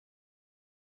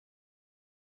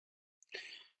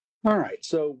All right,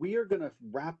 so we are going to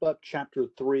wrap up chapter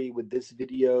 3 with this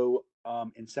video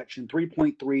in section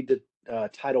 3.3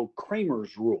 titled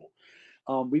Cramer's Rule.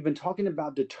 We've been talking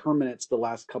about determinants the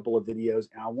last couple of videos,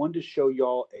 and I wanted to show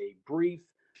y'all a brief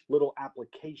little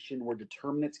application where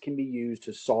determinants can be used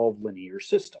to solve linear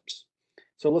systems.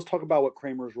 So let's talk about what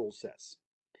Cramer's Rule says.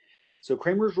 So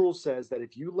Cramer's Rule says that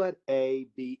if you let A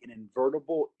be an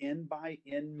invertible n by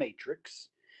n matrix,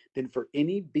 then for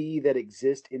any B that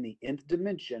exists in the nth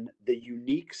dimension, the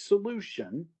unique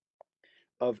solution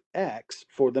of X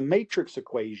for the matrix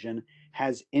equation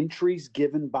has entries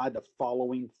given by the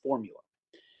following formula.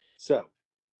 So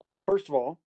first of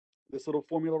all, this little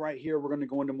formula right here, we're going to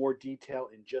go into more detail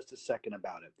in just a second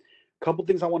about it. A couple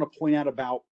things I want to point out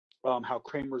about how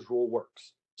Cramer's Rule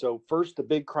works. So first, the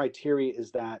big criteria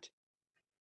is that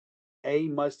A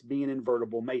must be an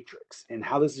invertible matrix. And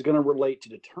how this is going to relate to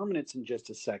determinants in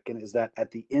just a second is that at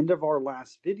the end of our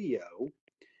last video,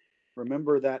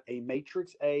 remember that a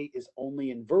matrix A is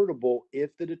only invertible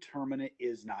if the determinant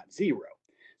is not zero.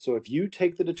 So if you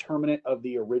take the determinant of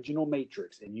the original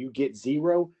matrix and you get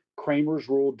zero, Cramer's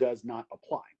rule does not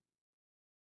apply.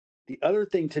 The other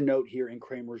thing to note here in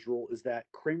Cramer's rule is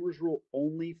that Cramer's rule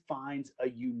only finds a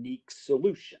unique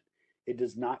solution. It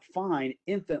does not find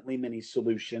infinitely many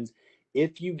solutions.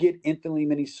 If you get infinitely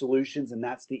many solutions and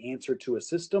that's the answer to a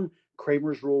system,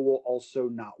 Cramer's rule will also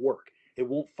not work. It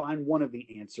won't find one of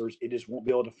the answers. It just won't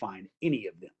be able to find any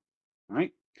of them. All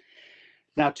right.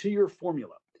 Now to your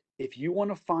formula. If you want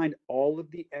to find all of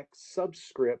the x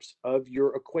subscripts of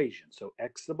your equation, so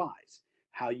x sub i's,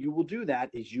 how you will do that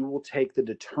is you will take the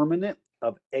determinant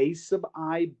of a sub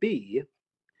I b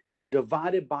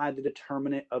divided by the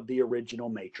determinant of the original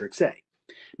matrix A.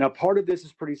 Now, part of this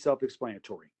is pretty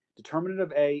self-explanatory. Determinant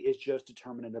of A is just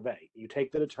determinant of A. You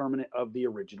take the determinant of the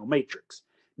original matrix.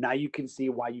 Now you can see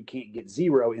why you can't get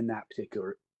zero in that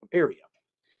particular area.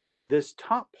 This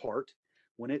top part,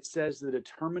 when it says the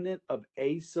determinant of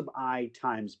A sub I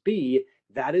times B,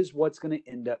 that is what's going to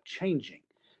end up changing.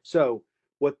 So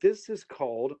what this is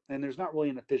called, and there's not really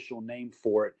an official name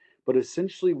for it, but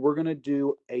essentially we're going to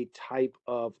do a type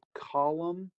of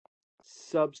column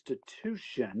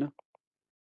substitution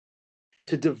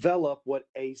to develop what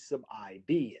A sub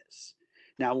IB is.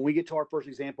 Now, when we get to our first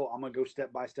example, I'm going to go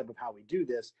step by step of how we do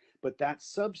this, but that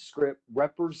subscript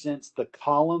represents the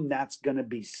column that's going to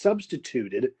be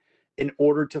substituted in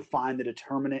order to find the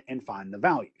determinant and find the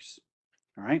values.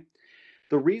 All right.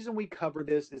 The reason we cover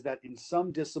this is that in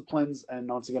some disciplines, and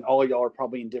once again, all of y'all are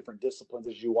probably in different disciplines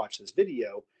as you watch this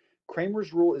video,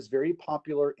 Cramer's rule is very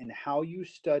popular in how you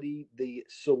study the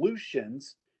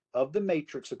solutions of the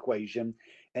matrix equation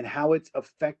and how it's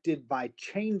affected by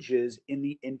changes in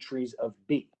the entries of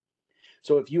B.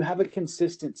 So if you have a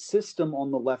consistent system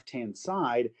on the left-hand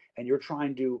side and you're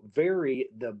trying to vary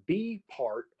the B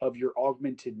part of your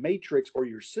augmented matrix or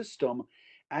your system,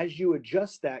 as you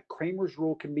adjust that, Cramer's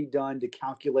rule can be done to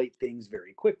calculate things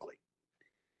very quickly.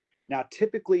 Now,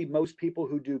 typically, most people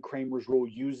who do Cramer's rule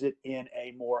use it in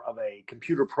a more of a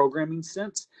computer programming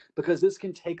sense because this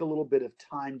can take a little bit of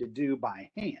time to do by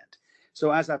hand.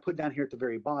 So as I put down here at the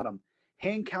very bottom,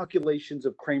 hand calculations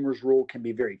of Cramer's rule can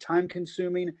be very time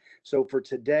consuming. So for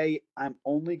today, I'm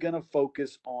only going to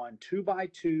focus on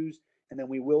 2x2s, and then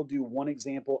we will do one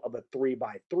example of a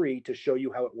 3x3 to show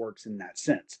you how it works in that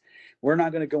sense. We're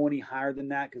not going to go any higher than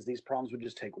that because these problems would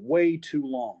just take way too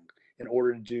long in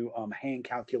order to do hand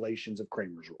calculations of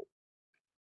Cramer's rule.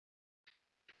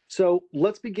 So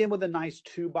let's begin with a nice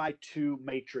 2x2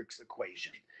 matrix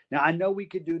equation. Now, I know we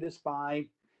could do this by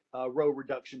row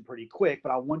reduction pretty quick,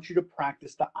 but I want you to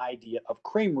practice the idea of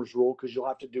Cramer's rule because you'll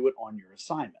have to do it on your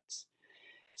assignments.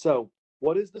 So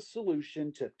what is the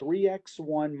solution to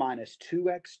 3x1 minus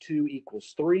 2x2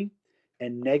 equals 3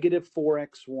 and negative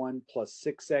 4x1 plus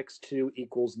 6x2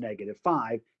 equals negative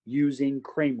 5 using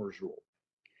Cramer's rule?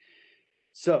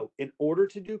 So in order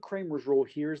to do Cramer's rule,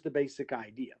 here's the basic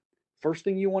idea. First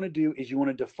thing you want to do is you want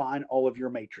to define all of your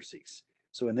matrices.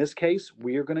 So in this case,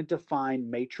 we are going to define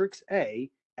matrix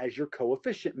A as your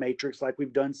coefficient matrix like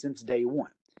we've done since day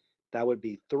one. That would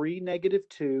be 3, negative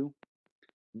 2,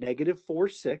 negative 4,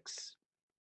 6.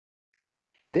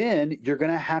 Then you're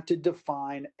going to have to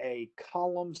define a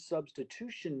column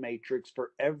substitution matrix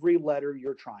for every letter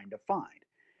you're trying to find.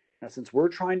 Now, since we're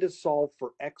trying to solve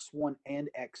for x1 and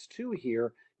x2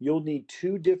 here, you'll need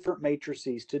two different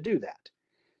matrices to do that.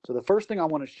 So the first thing I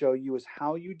want to show you is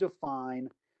how you define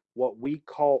what we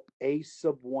call A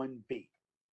sub 1b.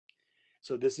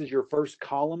 So this is your first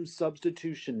column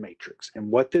substitution matrix. And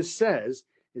what this says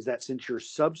is that since your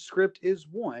subscript is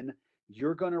 1,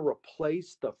 you're going to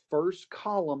replace the first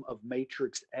column of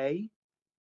matrix A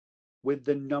with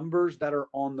the numbers that are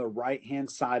on the right-hand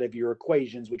side of your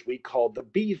equations, which we call the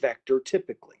B vector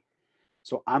typically.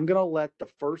 So I'm going to let the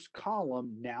first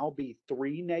column now be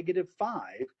 3,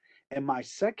 -5, and my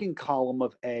second column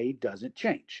of A doesn't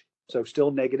change. So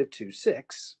still -2,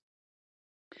 6.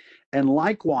 And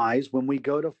likewise, when we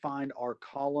go to find our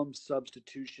column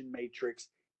substitution matrix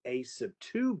A sub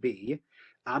 2B,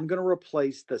 I'm going to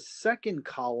replace the second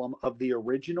column of the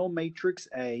original matrix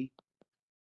A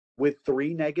with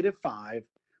 3, -5,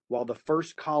 while the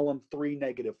first column 3,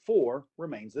 -4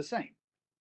 remains the same.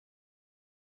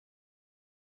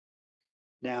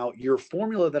 Now, your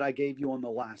formula that I gave you on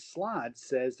the last slide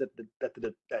says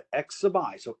that x sub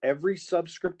I, so every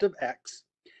subscript of x,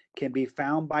 can be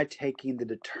found by taking the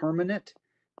determinant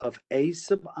of A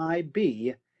sub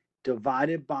IB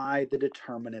divided by the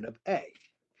determinant of A.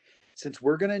 Since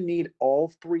we're going to need all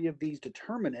three of these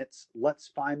determinants, let's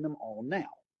find them all now.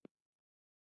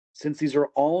 Since these are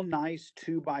all nice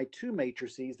 2 by 2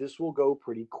 matrices, this will go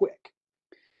pretty quick.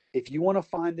 If you want to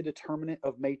find the determinant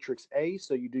of matrix A,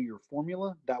 so you do your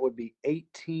formula, that would be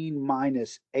 18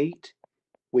 minus 8,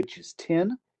 which is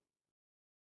 10.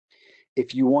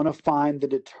 If you want to find the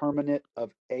determinant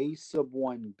of A sub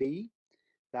 1B,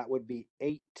 that would be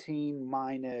 18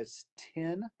 minus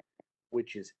 10,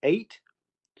 which is 8.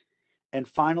 And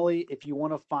finally, if you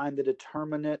want to find the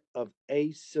determinant of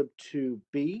A sub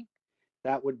 2B,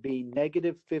 that would be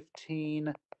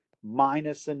 -15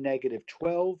 minus a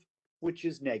 -12, which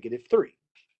is -3.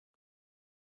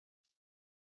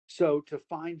 So to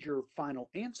find your final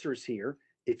answers here,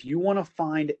 if you want to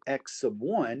find x sub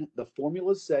 1, the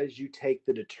formula says you take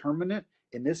the determinant,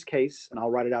 in this case, and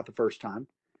I'll write it out the first time,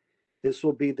 this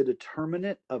will be the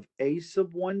determinant of A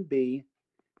sub 1b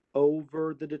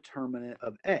over the determinant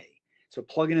of A. So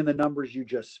plugging in the numbers you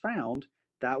just found,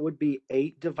 that would be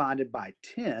 8 divided by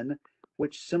 10,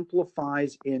 which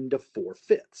simplifies into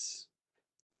 4/5.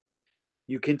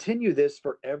 You continue this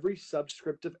for every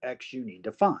subscript of x you need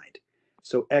to find.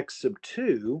 So x sub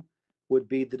 2 would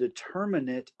be the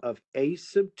determinant of A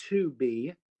sub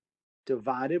 2b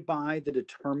divided by the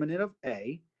determinant of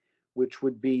A, which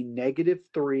would be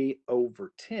 -3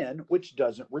 over 10, which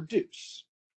doesn't reduce.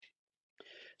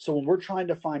 So when we're trying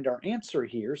to find our answer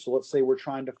here, so let's say we're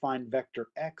trying to find vector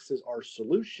x as our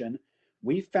solution,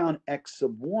 we found x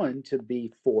sub 1 to be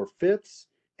 4/5,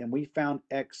 and we found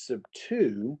x sub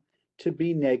 2 to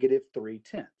be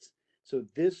 -3/10. So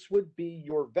this would be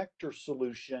your vector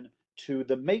solution to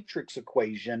the matrix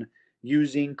equation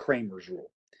using Cramer's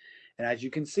rule. And as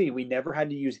you can see, we never had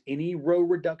to use any row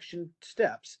reduction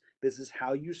steps. This is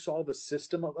how you solve a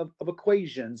system of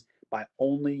equations by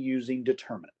only using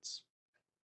determinants.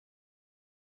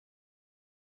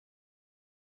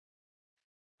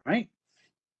 Right?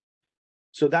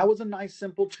 So that was a nice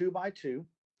simple 2 by 2.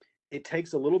 It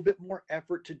takes a little bit more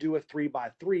effort to do a 3 by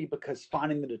 3 because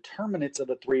finding the determinants of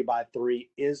a 3 by 3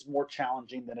 is more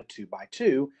challenging than a 2 by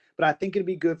 2, but I think it'd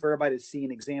be good for everybody to see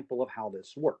an example of how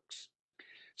this works.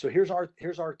 So here's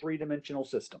our three-dimensional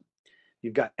system.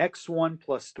 You've got x1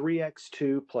 plus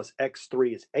 3x2 plus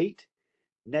x3 is 8,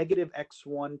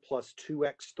 -x1 plus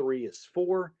 2x3 is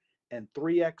 4, and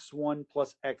 3x1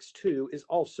 plus x2 is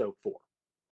also 4.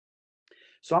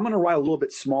 So I'm going to write a little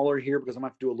bit smaller here because I'm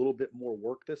going to have to do a little bit more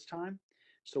work this time.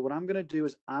 So what I'm going to do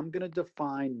is I'm going to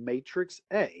define matrix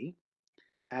A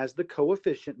as the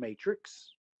coefficient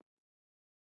matrix.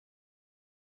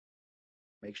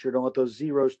 Make sure don't let those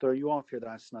zeros throw you off here that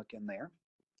I snuck in there.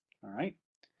 All right.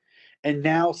 And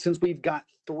now, since we've got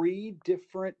three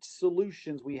different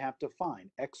solutions we have to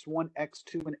find, x1,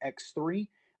 x2, and x3,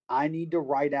 I need to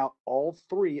write out all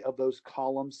three of those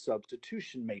column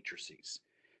substitution matrices.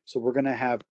 So we're going to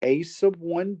have A sub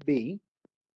 1b.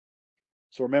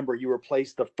 So remember, you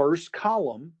replace the first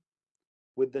column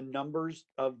with the numbers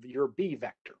of your B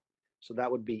vector. So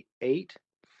that would be 8,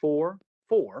 4,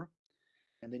 4.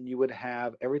 And then you would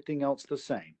have everything else the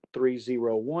same. 3,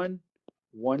 0, 1,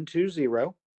 1, 2,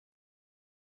 0.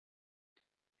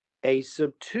 A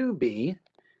sub 2b,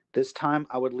 this time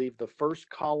I would leave the first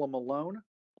column alone,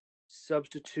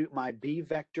 substitute my B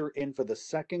vector in for the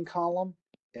second column,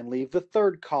 and leave the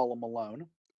third column alone.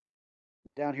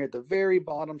 Down here at the very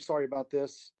bottom, sorry about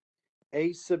this,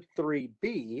 A sub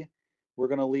 3b, we're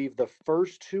going to leave the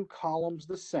first two columns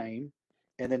the same,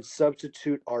 and then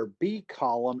substitute our B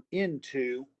column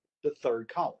into the third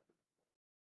column.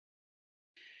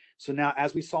 So now,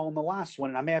 as we saw in the last one,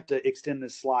 and I may have to extend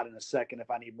this slide in a second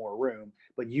if I need more room,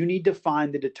 but you need to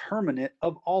find the determinant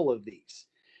of all of these.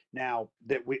 Now,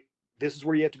 this is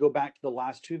where you have to go back to the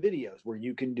last two videos where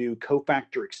you can do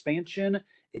cofactor expansion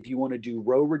If you want to do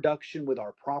row reduction with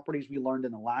our properties we learned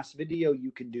in the last video,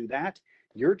 you can do that.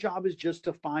 Your job is just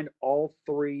to find all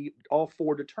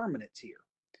four determinants here.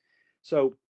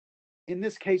 So in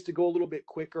this case, to go a little bit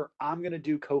quicker, I'm going to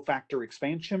do cofactor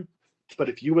expansion. But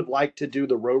if you would like to do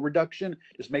the row reduction,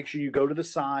 just make sure you go to the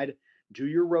side, do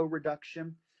your row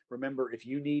reduction. Remember, if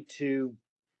you need to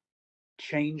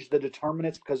change the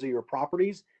determinants because of your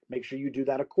properties, make sure you do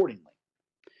that accordingly.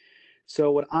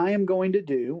 So what I am going to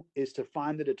do is to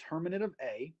find the determinant of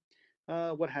A.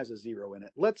 What has a 0 in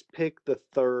it? Let's pick the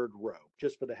third row,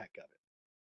 just for the heck of it.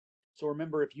 So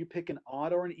remember, if you pick an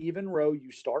odd or an even row,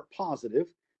 you start positive.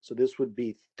 So this would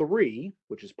be 3,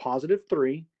 which is positive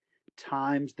 3,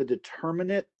 times the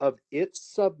determinant of its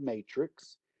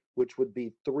submatrix, which would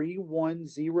be 3, 1,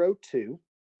 0, 2.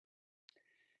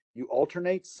 You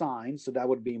alternate signs, so that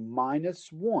would be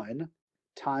 -1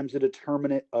 times the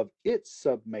determinant of its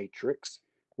submatrix,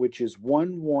 which is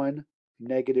 1, 1,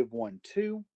 -1,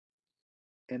 2.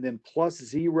 And then plus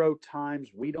 0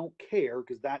 times we don't care,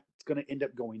 because that's going to end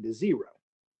up going to 0.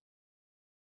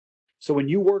 So when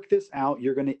you work this out,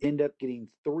 you're going to end up getting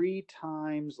 3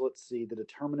 times, let's see, the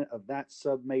determinant of that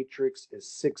submatrix is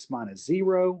 6 minus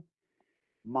 0,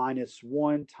 minus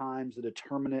 1 times the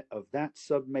determinant of that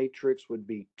submatrix would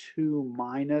be 2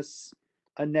 minus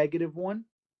a -1.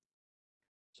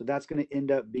 So that's going to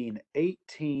end up being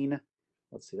 18.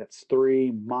 Let's see, that's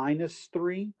 3 minus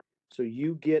 3. So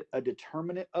you get a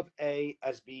determinant of A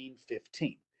as being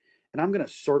 15. And I'm going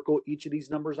to circle each of these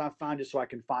numbers I find just so I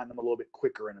can find them a little bit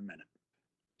quicker in a minute.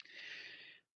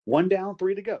 1 down,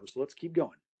 3 to go. So let's keep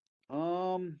going.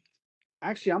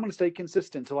 Actually, I'm going to stay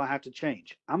consistent until I have to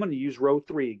change. I'm going to use row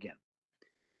 3 again.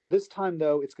 This time,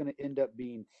 though, it's going to end up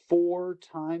being 4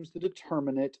 times the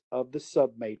determinant of the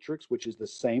submatrix, which is the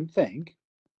same thing.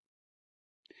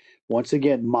 Once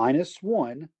again,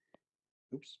 -1,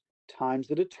 times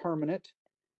the determinant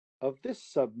of this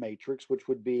submatrix, which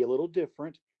would be a little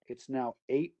different. It's now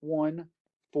 8, 1,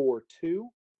 4,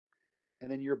 2. And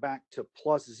then you're back to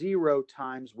plus 0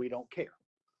 times we don't care.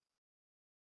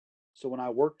 So when I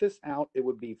work this out, it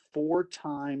would be 4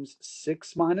 times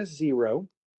 6 minus 0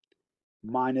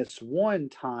 minus 1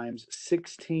 times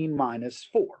 16 minus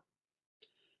 4.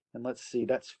 And let's see,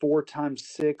 that's 4 times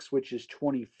 6, which is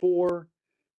 24,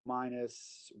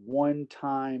 minus 1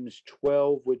 times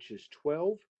 12, which is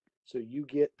 12. So you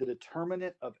get the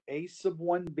determinant of A sub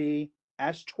 1b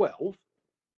as 12.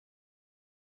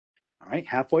 All right,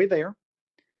 halfway there.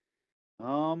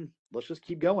 Let's just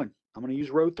keep going. I'm going to use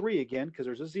row 3 again because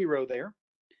there's a 0 there.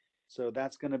 So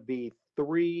that's going to be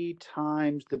 3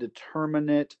 times the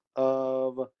determinant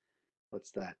of,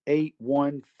 what's that, 8,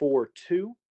 1, 4,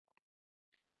 2,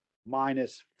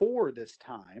 minus 4 this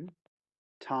time,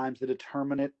 times the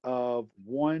determinant of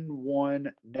 1,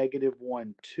 1,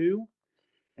 -1, 2.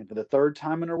 And for the third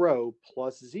time in a row,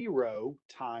 plus 0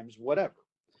 times whatever.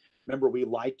 Remember, we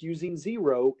like using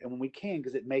 0 and when we can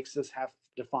because it makes us have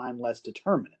to find less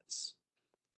determinants.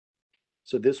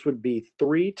 So this would be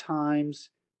 3 times,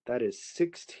 that is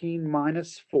 16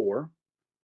 minus 4,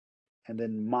 and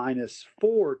then minus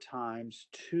 4 times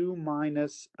 2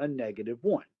 minus a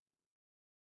 -1.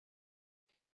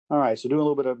 All right, so doing a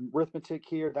little bit of arithmetic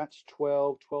here, that's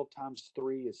 12. 12 times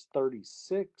 3 is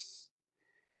 36.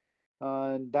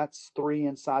 And that's 3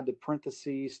 inside the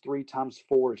parentheses. 3 times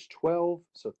 4 is 12.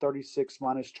 So 36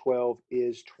 minus 12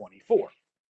 is 24.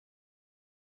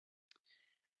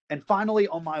 And finally,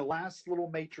 on my last little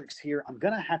matrix here, I'm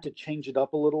going to have to change it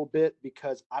up a little bit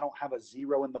because I don't have a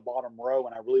 0 in the bottom row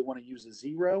and I really want to use a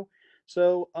 0.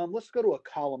 So let's go to a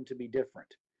column to be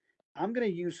different. I'm going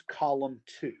to use column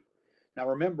 2. Now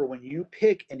remember, when you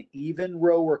pick an even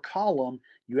row or column,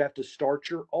 you have to start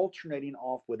your alternating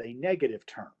off with a negative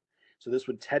term. So this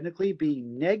would technically be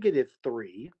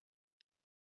 -3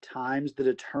 times the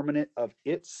determinant of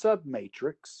its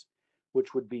submatrix,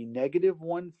 which would be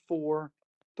 -1, 4,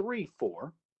 3,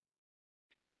 4.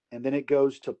 And then it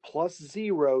goes to plus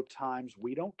 0 times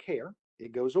we don't care.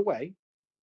 It goes away.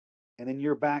 And then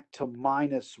you're back to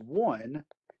 -1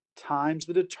 times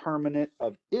the determinant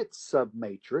of its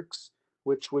submatrix,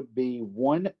 which would be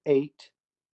 1, 8,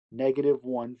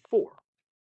 -1, 4.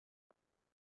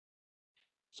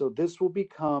 So this will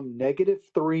become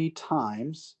 -3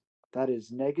 times, that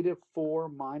is -4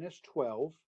 minus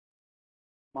 12,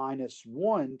 minus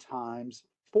 1 times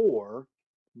 4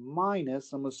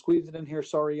 minus, I'm going to squeeze it in here,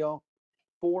 sorry y'all,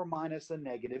 4 minus a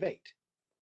 -8.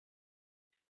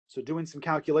 So doing some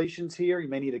calculations here, you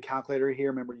may need a calculator here.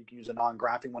 Remember, you can use a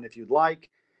non-graphing one if you'd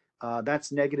like.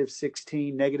 That's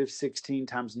 -16. -16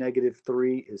 times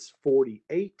 -3 is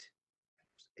 48.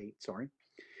 8, sorry.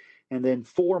 And then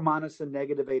 4 minus a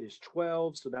negative 8 is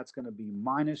 12, so that's going to be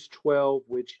minus 12,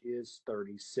 which is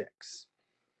 36.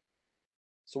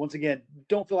 So once again,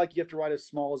 don't feel like you have to write as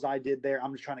small as I did there.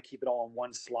 I'm just trying to keep it all on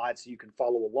one slide so you can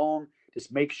follow along.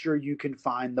 Just make sure you can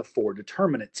find the 4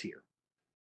 determinants here.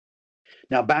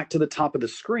 Now back to the top of the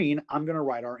screen, I'm going to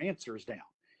write our answers down.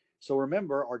 So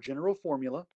remember our general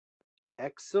formula,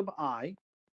 x sub I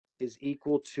is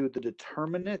equal to the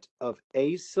determinant of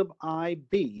a sub I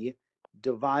b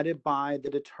divided by the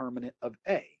determinant of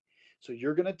a. So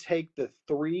you're going to take the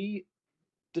 3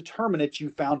 determinants you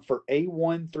found for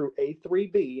a1 through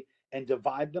a3b and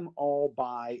divide them all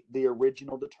by the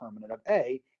original determinant of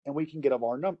a, and we can get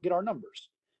our numbers.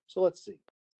 So let's see.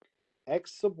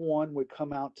 X sub 1 would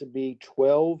come out to be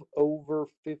 12 over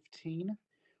 15,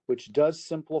 which does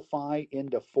simplify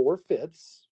into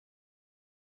 4/5.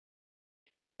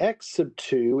 X sub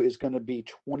 2 is going to be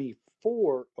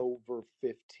 24 over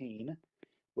 15,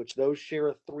 which those share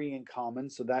a 3 in common,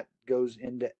 so that goes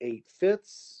into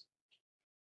 8/5.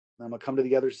 I'm going to come to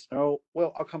the other, oh,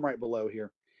 well, I'll come right below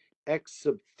here. X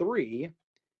sub 3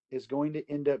 is going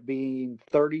to end up being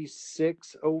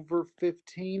 36 over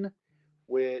 15,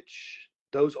 which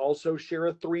those also share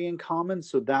a 3 in common,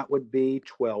 so that would be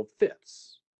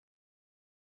 12/5.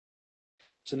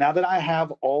 So now that I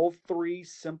have all 3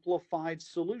 simplified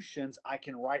solutions, I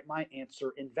can write my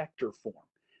answer in vector form.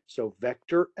 So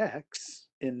vector x,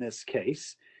 in this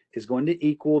case, is going to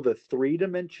equal the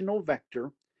 3-dimensional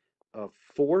vector of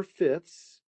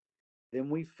 4/5. Then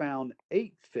we found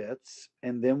 8/5,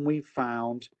 and then we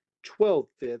found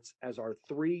 12/5 as our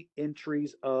 3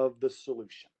 entries of the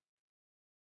solution.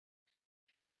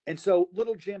 And so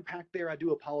little jam packed there. I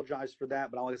do apologize for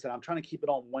that, but like I said, I'm trying to keep it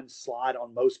on one slide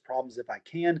on most problems if I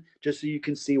can, just so you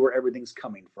can see where everything's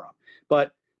coming from.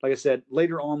 But like I said,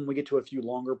 later on, when we get to a few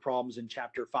longer problems in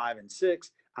chapter 5 and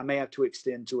 6, I may have to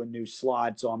extend to a new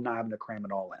slide, so I'm not having to cram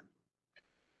it all in.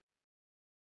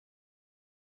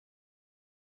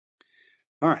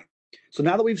 All right. So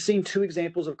now that we've seen 2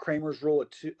 examples of Cramer's rule,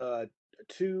 an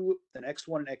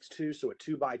x1 and x2, so a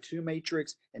 2x2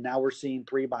 matrix, and now we're seeing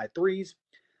 3x3s.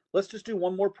 Let's just do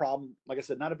one more problem. Like I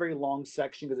said, not a very long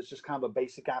section because it's just kind of a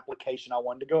basic application I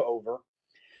wanted to go over.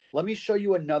 Let me show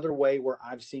you another way where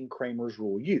I've seen Cramer's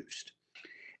rule used.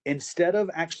 Instead of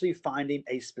actually finding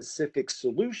a specific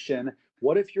solution,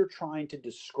 what if you're trying to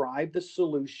describe the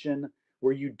solution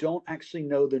where you don't actually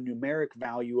know the numeric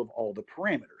value of all the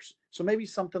parameters? So maybe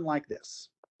something like this.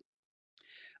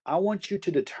 I want you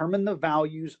to determine the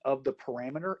values of the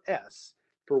parameter S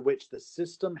for which the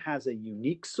system has a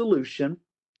unique solution,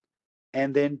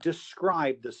 and then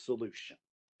describe the solution.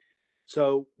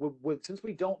 So since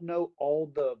we don't know all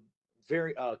the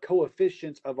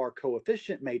coefficients of our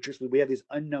coefficient matrix, we have these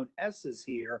unknown S's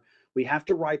here, we have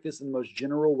to write this in the most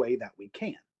general way that we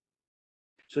can.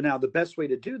 So now the best way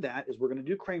to do that is we're going to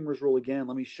do Cramer's rule again.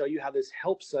 Let me show you how this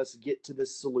helps us get to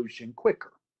this solution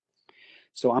quicker.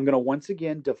 So I'm going to once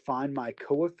again define my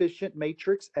coefficient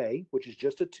matrix A, which is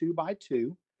just a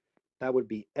 2x2. That would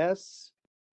be S,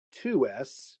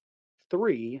 2S,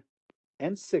 3,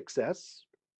 and 6S.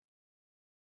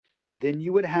 Then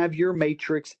you would have your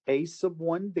matrix A sub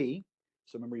 1b.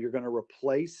 So remember, you're going to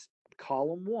replace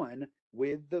column 1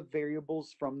 with the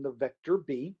variables from the vector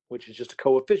b, which is just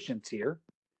coefficients here,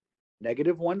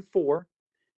 negative 1, 4,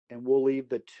 and we'll leave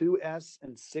the 2s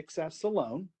and 6s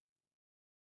alone.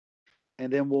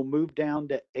 And then we'll move down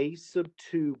to A sub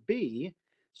 2b.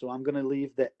 So I'm going to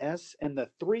leave the s and the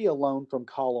 3 alone from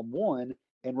column 1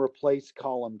 and replace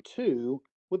column 2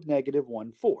 with negative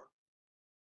 1, 4.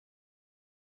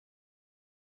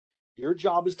 Your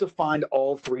job is to find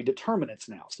all 3 determinants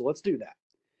now. So let's do that.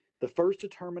 The first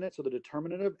determinant, so the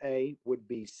determinant of A would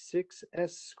be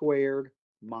 6s squared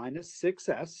minus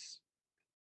 6s.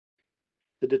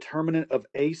 The determinant of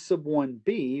A sub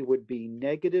 1b would be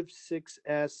negative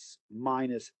 6s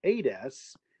minus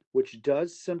 8s, which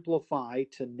does simplify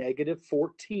to negative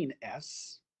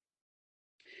 14s.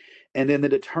 And then the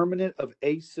determinant of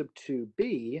A sub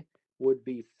 2b would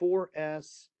be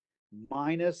 4s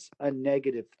minus a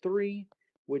negative 3,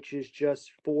 which is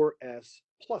just 4s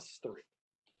plus 3.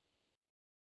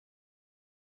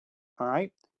 All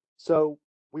right, so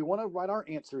we want to write our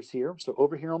answers here. So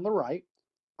over here on the right,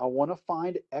 I want to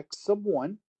find x sub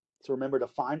 1. So remember, to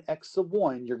find x sub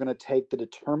 1, you're going to take the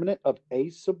determinant of A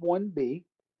sub 1b,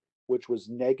 which was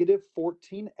negative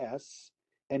 14s,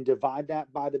 and divide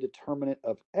that by the determinant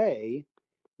of A,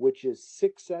 which is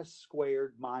 6s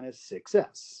squared minus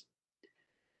 6s.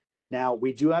 Now,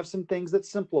 we do have some things that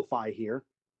simplify here.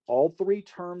 All 3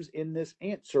 terms in this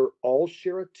answer all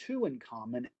share a 2 in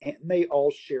common, and they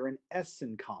all share an s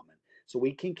in common. So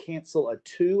we can cancel a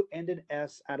 2 and an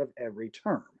s out of every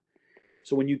term.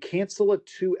 So when you cancel a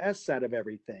 2s out of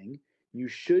everything, you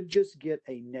should just get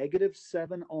a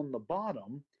 -7 on the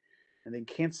bottom, and then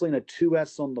canceling a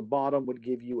 2s on the bottom would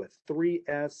give you a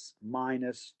 3s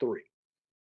minus 3.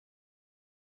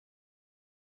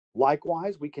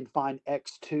 Likewise, we can find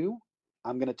x2.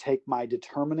 I'm going to take my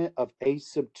determinant of a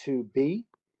sub 2b,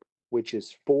 which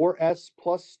is 4s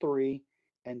plus 3,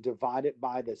 and divide it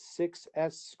by the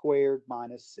 6s squared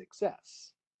minus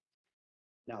 6s.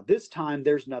 Now, this time,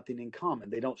 there's nothing in common.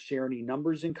 They don't share any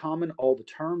numbers in common. All the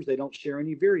terms, they don't share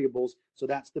any variables, so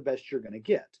that's the best you're going to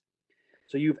get.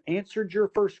 So you've answered your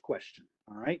first question,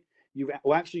 all right? You've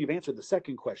answered the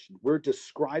second question. We're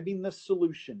describing the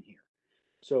solution here.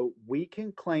 So we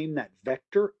can claim that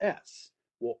vector S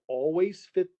will always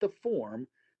fit the form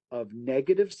of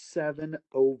 -7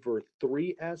 over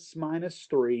 3s minus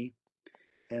 3,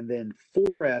 and then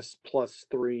 4s plus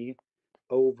 3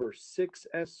 over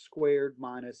 6s squared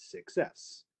minus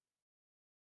 6s.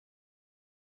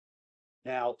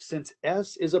 Now, since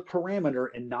s is a parameter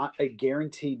and not a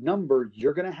guaranteed number,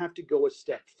 you're going to have to go a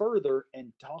step further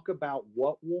and talk about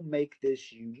what will make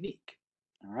this unique.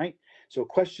 All right. So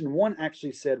question 1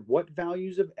 actually said, what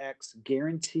values of x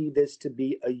guarantee this to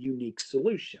be a unique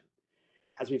solution?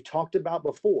 As we've talked about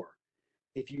before,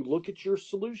 if you look at your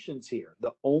solutions here,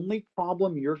 the only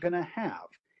problem you're going to have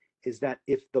is that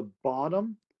if the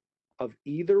bottom of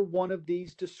either one of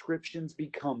these descriptions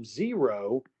becomes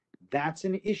 0, that's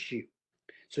an issue.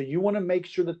 So you want to make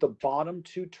sure that the bottom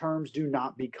 2 terms do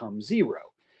not become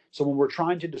 0. So when we're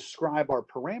trying to describe our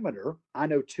parameter, I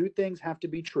know 2 things have to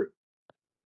be true.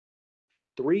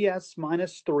 3s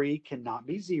minus 3 cannot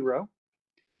be 0.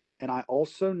 And I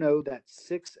also know that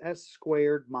 6s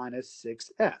squared minus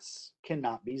 6s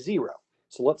cannot be 0.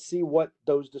 So let's see what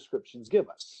those descriptions give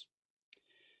us.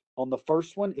 On the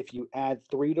first one, if you add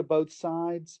 3 to both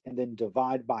sides and then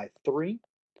divide by 3,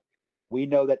 we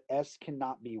know that s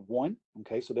cannot be 1.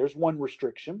 Okay, so there's one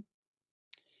restriction.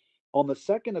 On the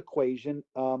second equation,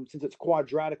 since it's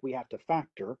quadratic, we have to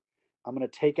factor. I'm going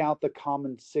to take out the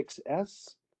common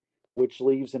 6s, which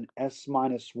leaves an s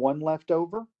minus 1 left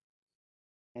over.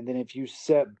 And then if you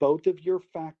set both of your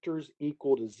factors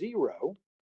equal to 0,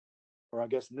 or I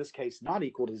guess in this case not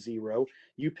equal to 0,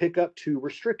 you pick up 2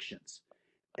 restrictions.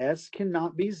 S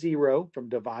cannot be 0 from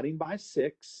dividing by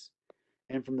 6.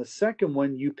 And from the second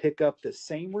one, you pick up the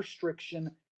same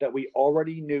restriction that we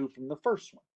already knew from the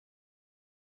first one.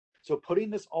 So putting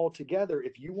this all together,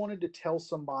 if you wanted to tell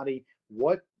somebody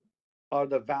what are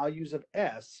the values of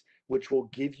S, which will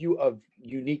give you a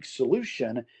unique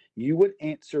solution, you would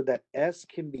answer that S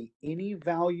can be any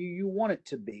value you want it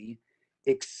to be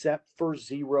except for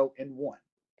 0 and 1.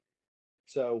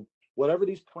 So whatever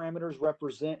these parameters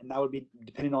represent, and that would be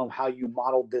depending on how you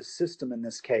modeled this system in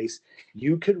this case,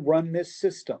 you could run this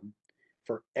system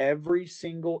for every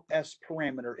single S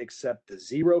parameter except the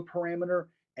 0 parameter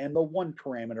and the 1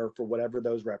 parameter for whatever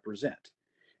those represent.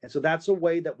 And so that's a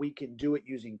way that we can do it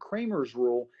using Cramer's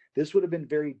rule. This would have been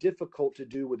very difficult to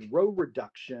do with row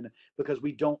reduction because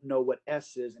we don't know what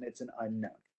S is and it's an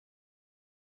unknown.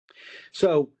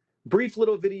 So brief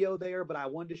little video there, but I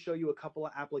wanted to show you a couple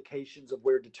of applications of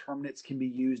where determinants can be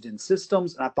used in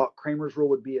systems, and I thought Cramer's rule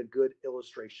would be a good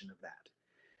illustration of that.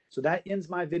 So that ends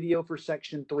my video for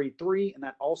section 3.3, and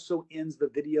that also ends the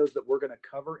videos that we're going to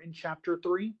cover in chapter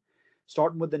 3.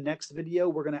 Starting with the next video,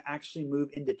 we're going to actually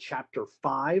move into chapter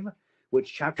 5,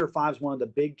 which chapter 5 is one of the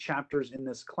big chapters in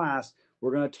this class.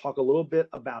 We're going to talk a little bit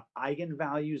about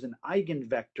eigenvalues and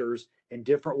eigenvectors and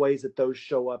different ways that those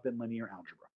show up in linear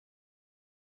algebra.